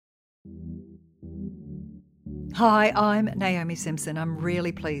Hi, I'm Naomi Simpson. I'm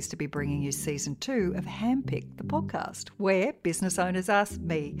really pleased to be bringing you season 2 of Handpicked, the podcast, where business owners ask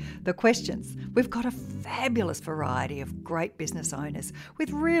me the questions. We've got a fabulous variety of great business owners with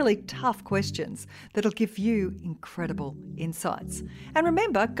really tough questions that'll give you incredible insights. And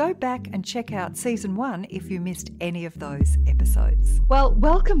remember, go back and check out season 1 if you missed any of those episodes. Well,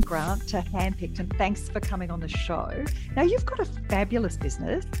 welcome, Grant, to Handpicked, and thanks for coming on the show. Now, you've got a fabulous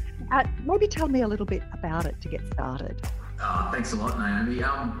business. Maybe tell me a little bit about it to get started. Thanks a lot, Naomi.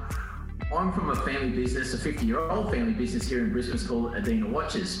 I'm from a family business, a 50-year-old family business here in Brisbane called Adina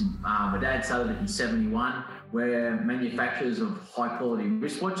Watches. My dad started it in 71. We're manufacturers of high-quality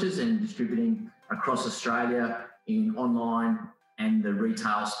wristwatches and distributing across Australia in online and the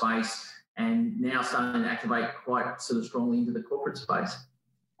retail space, and now starting to activate quite sort of strongly into the corporate space.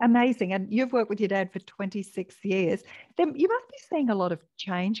 Amazing. And you've worked with your dad for 26 years. Then you must be seeing a lot of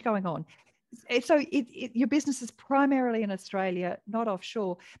change going on. So your business is primarily in Australia, not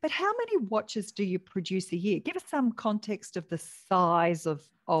offshore. But how many watches do you produce a year? Give us some context of the size of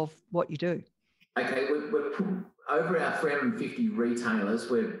what you do. Okay, we're over our 350 retailers,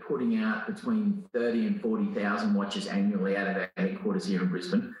 we're putting out between 30 and 40,000 watches annually out of our headquarters here in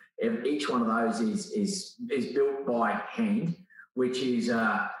Brisbane. Each one of those is built by hand, which is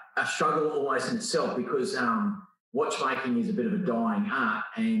a struggle almost in itself, because watchmaking is a bit of a dying art,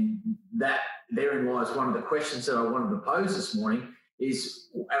 and that therein lies one of the questions that I wanted to pose this morning is,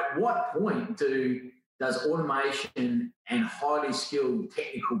 at what point does automation and highly skilled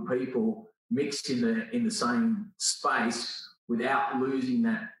technical people mix in the same space without losing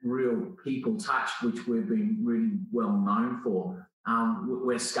that real people touch, which we've been really well known for?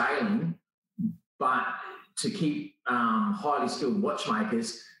 We're scaling, but to keep highly skilled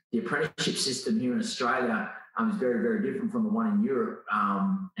watchmakers, the apprenticeship system here in Australia is very, very different from the one in Europe.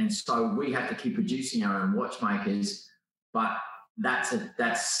 And so we have to keep producing our own watchmakers, but that's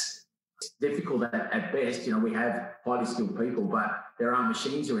difficult at best. You know, we have highly skilled people, but there are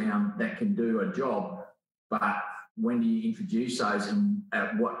machines around that can do a job. But when do you introduce those, and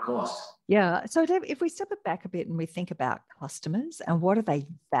at what cost? Yeah. So if we step it back a bit and we think about customers and what do they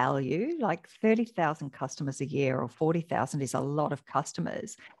value, like 30,000 customers a year or 40,000 is a lot of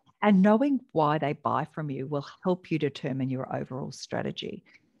customers. And knowing why they buy from you will help you determine your overall strategy.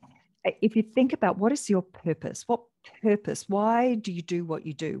 If you think about what is your purpose, why do you do what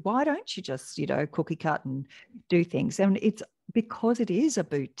you do? Why don't you just, cookie cut and do things? And it's because it is a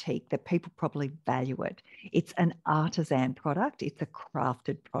boutique that people probably value it. It's an artisan product. It's a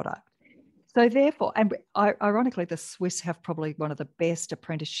crafted product. So therefore, and ironically, the Swiss have probably one of the best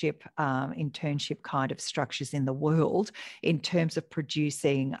apprenticeship, internship kind of structures in the world in terms of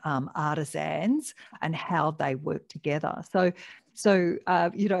producing artisans and how they work together. So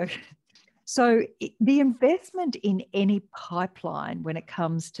the investment in any pipeline when it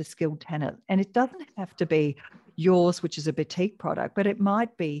comes to skilled talent, and it doesn't have to be yours, which is a boutique product, but it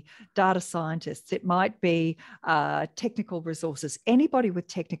might be data scientists, it might be technical resources, anybody with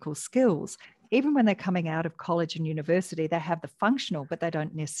technical skills. Even when they're coming out of college and university, they have the functional, but they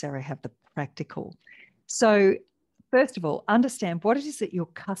don't necessarily have the practical. So first of all, understand what it is that your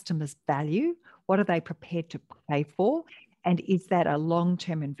customers value, what are they prepared to pay for, and is that a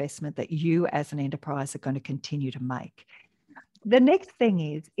long-term investment that you as an enterprise are going to continue to make? The next thing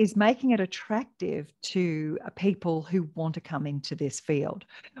is making it attractive to people who want to come into this field.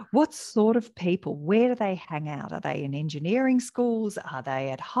 What sort of people, where do they hang out? Are they in engineering schools? Are they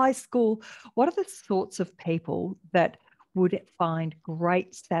at high school? What are the sorts of people that would find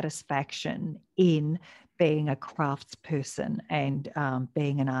great satisfaction in being a craftsperson and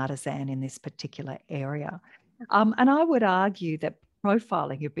being an artisan in this particular area? And I would argue that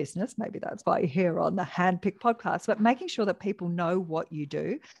profiling your business, maybe that's why you're here on the Handpicked podcast, but making sure that people know what you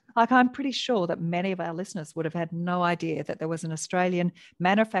do. Like, I'm pretty sure that many of our listeners would have had no idea that there was an Australian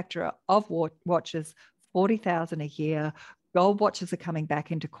manufacturer of watches, 40,000 a year. Gold watches are coming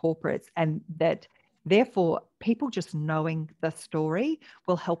back into corporates, and that therefore people just knowing the story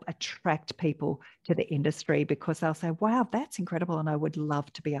will help attract people to the industry, because they'll say, wow, that's incredible, and I would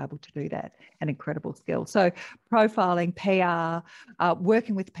love to be able to do that. An incredible skill. So profiling, PR,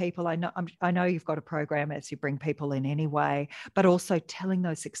 working with people. I know you've got a program as you bring people in anyway, but also telling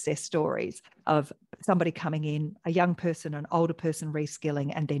those success stories of somebody coming in, a young person, an older person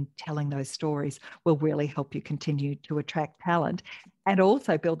reskilling, and then telling those stories will really help you continue to attract talent and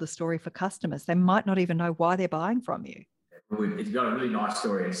also build the story for customers. They might not even know why they're buying from you. It's got a really nice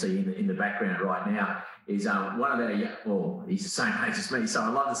story I see in the background right now. Is one of our, he's the same age as me, so I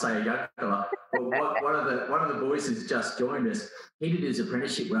love to say a young fella. Well, one of the boys has just joined us. He did his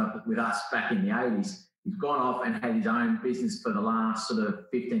apprenticeship with us back in the 80s, He's gone off and had his own business for the last sort of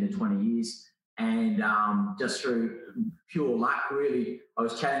 15 to 20 years. And just through pure luck, really, I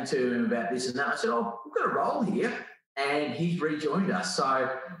was chatting to him about this and that. I said, oh, we've got a role here. And he's rejoined us. So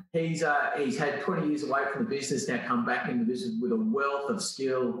he's had 20 years away from the business, now come back into the business with a wealth of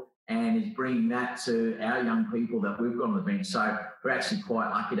skill, and is bringing that to our young people that we've got on the bench. So we're actually quite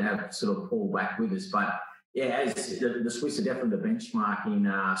lucky to have sort of Paul back with us. But yeah, as the Swiss are definitely the benchmark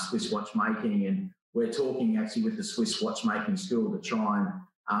in Swiss watchmaking, and we're talking actually with the Swiss watchmaking school to try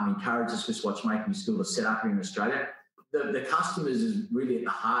and encourage the Swiss watchmaking school to set up here in Australia. The customers is really at the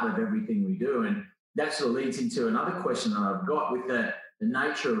heart of everything we do, and that sort of leads into another question that I've got with the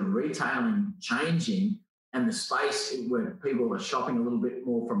nature of retailing changing and the space where people are shopping a little bit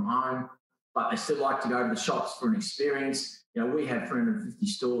more from home, but they still like to go to the shops for an experience. You know, we have 350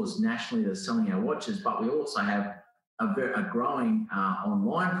 stores nationally that are selling our watches, but we also have a growing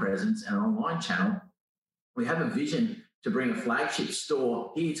online presence and an online channel. We have a vision to bring a flagship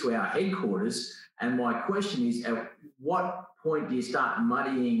store here to our headquarters. And my question is, at what point do you start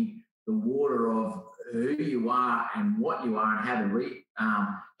muddying the water of who you are and what you are, and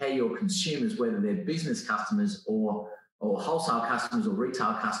how your consumers, whether they're business customers or wholesale customers or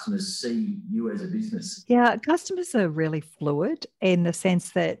retail customers, see you as a business? Yeah, customers are really fluid in the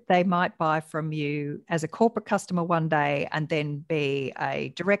sense that they might buy from you as a corporate customer one day and then be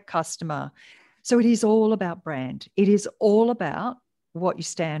a direct customer. So it is all about brand. It is all about what you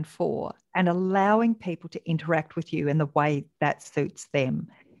stand for and allowing people to interact with you in the way that suits them.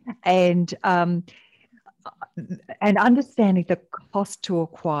 And understanding the cost to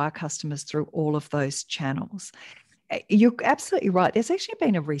acquire customers through all of those channels. You're absolutely right. There's actually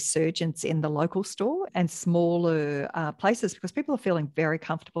been a resurgence in the local store and smaller places because people are feeling very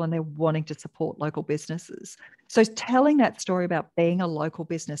comfortable and they're wanting to support local businesses. So telling that story about being a local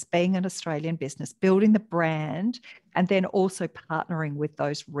business, being an Australian business, building the brand, and then also partnering with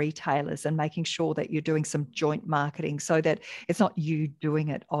those retailers and making sure that you're doing some joint marketing so that it's not you doing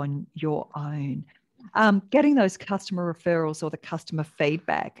it on your own. Getting those customer referrals or the customer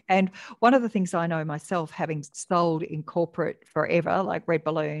feedback. And one of the things I know myself, having sold in corporate forever, like Red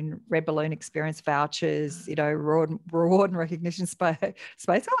Balloon experience vouchers, reward and recognition space.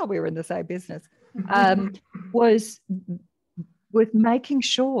 Oh, we were in the same business. Was with making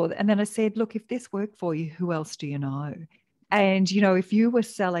sure. And then I said, look, if this worked for you, who else do you know? And, if you were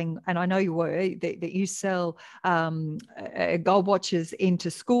selling, and I know you were, that you sell gold watches into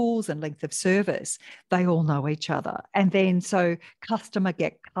schools and length of service, they all know each other. And then so customer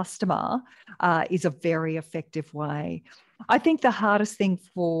get customer is a very effective way. I think the hardest thing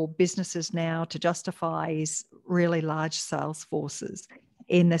for businesses now to justify is really large sales forces,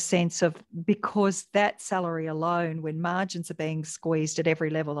 in the sense of, because that salary alone, when margins are being squeezed at every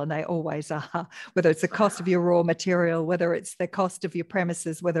level, and they always are, whether it's the cost of your raw material, whether it's the cost of your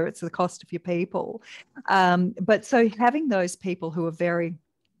premises, whether it's the cost of your people. But so having those people who are very,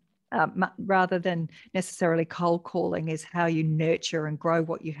 rather than necessarily cold calling, is how you nurture and grow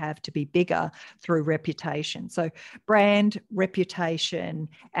what you have to be bigger through reputation. So brand, reputation,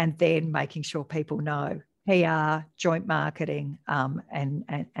 and then making sure people know. PR, joint marketing, and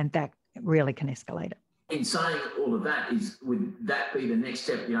that really can escalate it. In saying all of that, would that be the next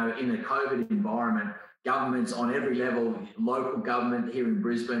step? In the COVID environment, governments on every level, local government here in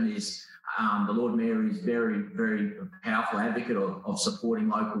Brisbane is the Lord Mayor is very, very powerful advocate of supporting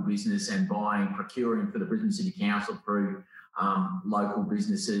local business and procuring for the Brisbane City Council through local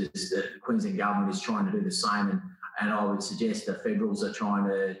businesses. The Queensland government is trying to do the same, and I would suggest the federals are trying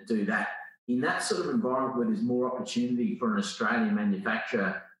to do that. In that sort of environment where there's more opportunity for an Australian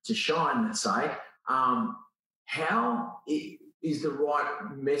manufacturer to shine, let's say, how is the right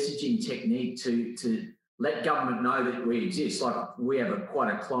messaging technique to let government know that we exist? Like, we have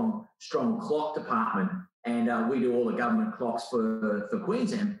quite a strong clock department, and we do all the government clocks for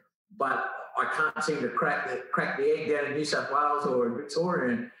Queensland, but I can't seem to crack the egg down in New South Wales or in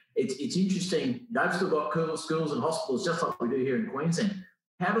Victoria. And it's interesting. They've still got cool schools and hospitals just like we do here in Queensland.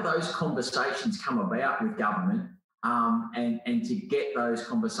 How do those conversations come about with government, and to get those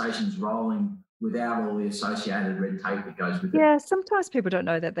conversations rolling without all the associated red tape that goes with it? Yeah, sometimes people don't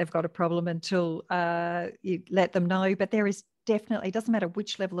know that they've got a problem until you let them know. But there is definitely, it doesn't matter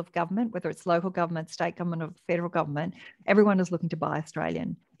which level of government, whether it's local government, state government, or federal government, everyone is looking to buy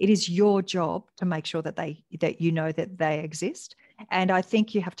Australian. It is your job to make sure that you know that they exist. And I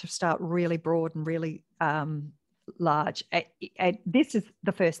think you have to start really broad and really large. This is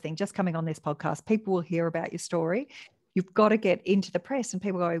the first thing, just coming on this podcast, people will hear about your story. You've got to get into the press, and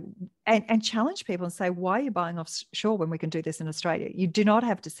people go and challenge people and say, why are you buying offshore when we can do this in Australia? You do not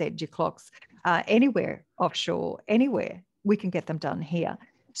have to send your clocks anywhere offshore, anywhere, we can get them done here.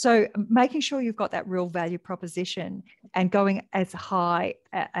 So making sure you've got that real value proposition and going as high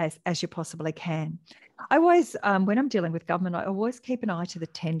as you possibly can. I always, when I'm dealing with government, I always keep an eye to the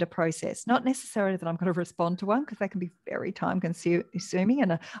tender process. Not necessarily that I'm going to respond to one, because they can be very time consuming,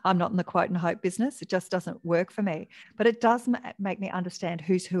 and I'm not in the quote and hope business. It just doesn't work for me. But it does make me understand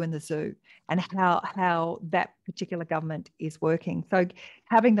who's who in the zoo and how that particular government is working. So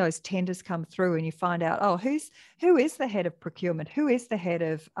having those tenders come through and you find out, oh, who is the head of procurement, who is the head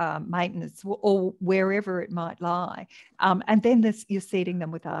of maintenance, or wherever it might lie, and then you're seeding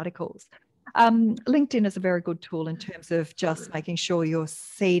them with articles. LinkedIn is a very good tool in terms of just making sure you're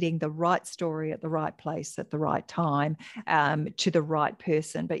seeding the right story at the right place at the right time, to the right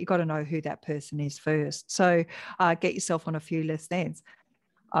person, but you've got to know who that person is first. So get yourself on a few lists then.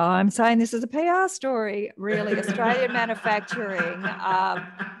 I'm saying this is a PR story, really. Australian manufacturing.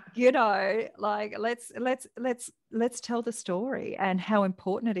 Like let's tell the story and how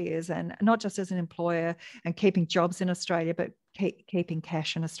important it is, and not just as an employer and keeping jobs in Australia, but keeping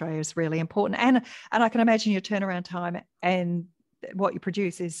cash in Australia is really important. And I can imagine your turnaround time and what you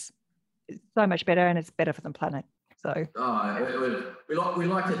produce is so much better, and it's better for the planet. So we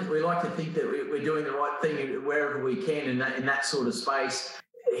like to think that we're doing the right thing wherever we can in that sort of space.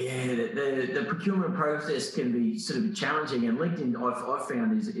 Yeah, the procurement process can be sort of challenging, and LinkedIn I've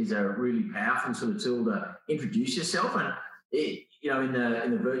found is a really powerful sort of tool to introduce yourself. And in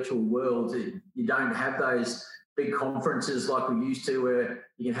the virtual world, you don't have those big conferences like we used to, where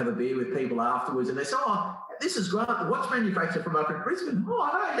you can have a beer with people afterwards, and they say, "Oh, this is Grant, the watch manufacturer from up in Brisbane. Oh,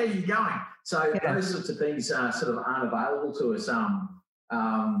 hey, how are you going?" So those sorts of things sort of aren't available to us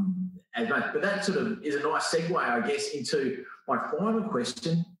as much. But that sort of is a nice segue, I guess, into my final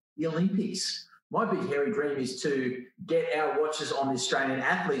question, the Olympics. My big hairy dream is to get our watches on the Australian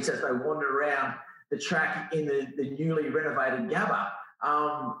athletes as they wander around the track in the newly renovated Gabba.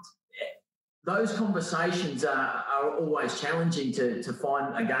 Those conversations are always challenging to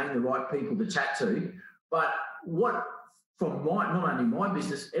find, again, the right people to chat to. But from not only my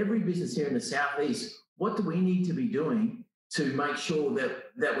business, every business here in the Southeast, what do we need to be doing to make sure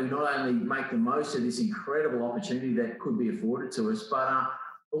that we not only make the most of this incredible opportunity that could be afforded to us, but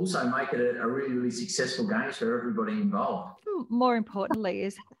also make it a really, really successful game for everybody involved? More importantly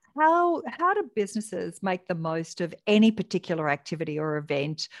is how do businesses make the most of any particular activity or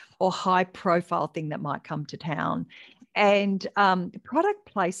event or high profile thing that might come to town? And product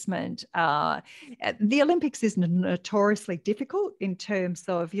placement, the Olympics is notoriously difficult in terms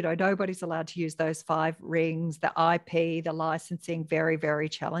of, nobody's allowed to use those 5 rings, the IP, the licensing, very, very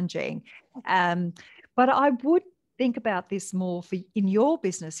challenging. But I would think about this more in your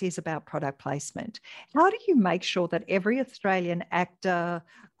business is about product placement. How do you make sure that every Australian actor,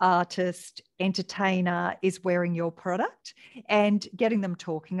 artist, entertainer is wearing your product and getting them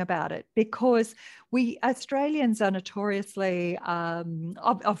talking about it? Because we Australians are notoriously,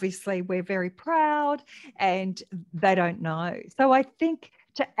 obviously, we're very proud and they don't know. So I think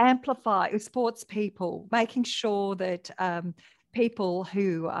to amplify sports people, making sure that people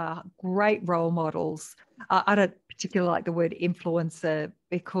who are great role models, I don't particularly like the word influencer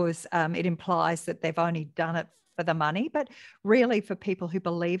because it implies that they've only done it for the money, but really for people who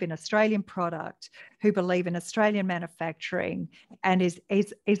believe in Australian product, who believe in Australian manufacturing, and is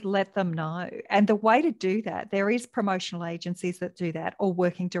let them know. And the way to do that, there is promotional agencies that do that, or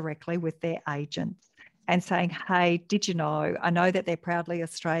working directly with their agents and saying, hey, did you know? I know that they're proudly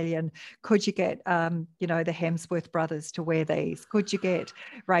Australian. Could you get, the Hemsworth brothers to wear these? Could you get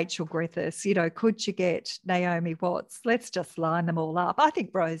Rachel Griffiths? Could you get Naomi Watts? Let's just line them all up. I think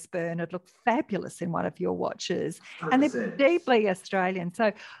Rose Byrne would look fabulous in one of your watches. 100%. And they're deeply Australian.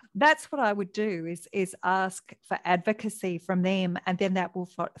 So that's what I would do is ask for advocacy from them, and then that will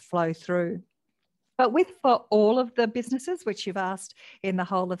flow through. But for all of the businesses, which you've asked in the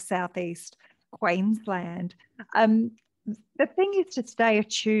whole of Southeast Queensland, the thing is to stay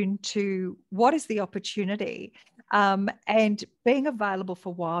attuned to what is the opportunity, and being available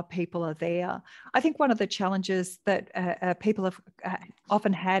for while people are there. I think one of the challenges that people have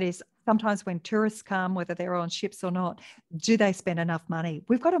often had is sometimes when tourists come, whether they're on ships or not, do they spend enough money?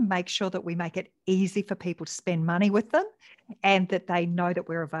 We've got to make sure that we make it easy for people to spend money with them, and that they know that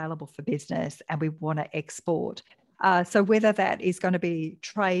we're available for business and we want to export. So whether that is going to be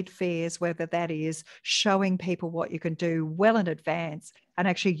trade fairs, whether that is showing people what you can do well in advance and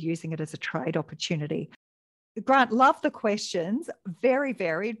actually using it as a trade opportunity. Grant, love the questions. Very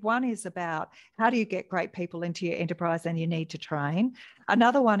varied. One is about how do you get great people into your enterprise and you need to train.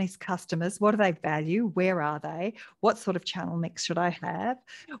 Another one is customers. What do they value? Where are they? What sort of channel mix should I have?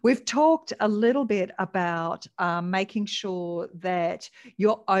 We've talked a little bit about making sure that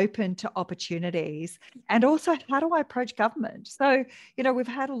you're open to opportunities, and also how do I approach government? So, we've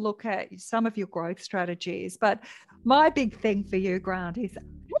had a look at some of your growth strategies, but my big thing for you, Grant, is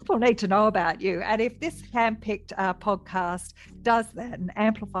people need to know about you. And if this handpicked podcast does that and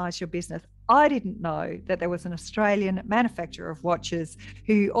amplifies your business, I didn't know that there was an Australian manufacturer of watches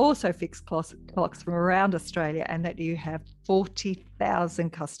who also fix clocks from around Australia, and that you have 40,000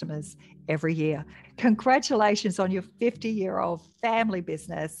 customers every year. Congratulations on your 50-year-old family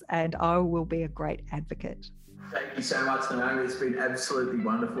business, and I will be a great advocate. Thank you so much, Naomi. It's been absolutely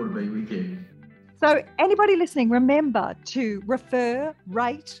wonderful to be with you. So anybody listening, remember to refer,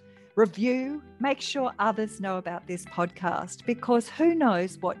 rate, review, make sure others know about this podcast, because who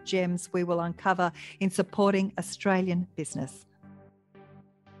knows what gems we will uncover in supporting Australian business.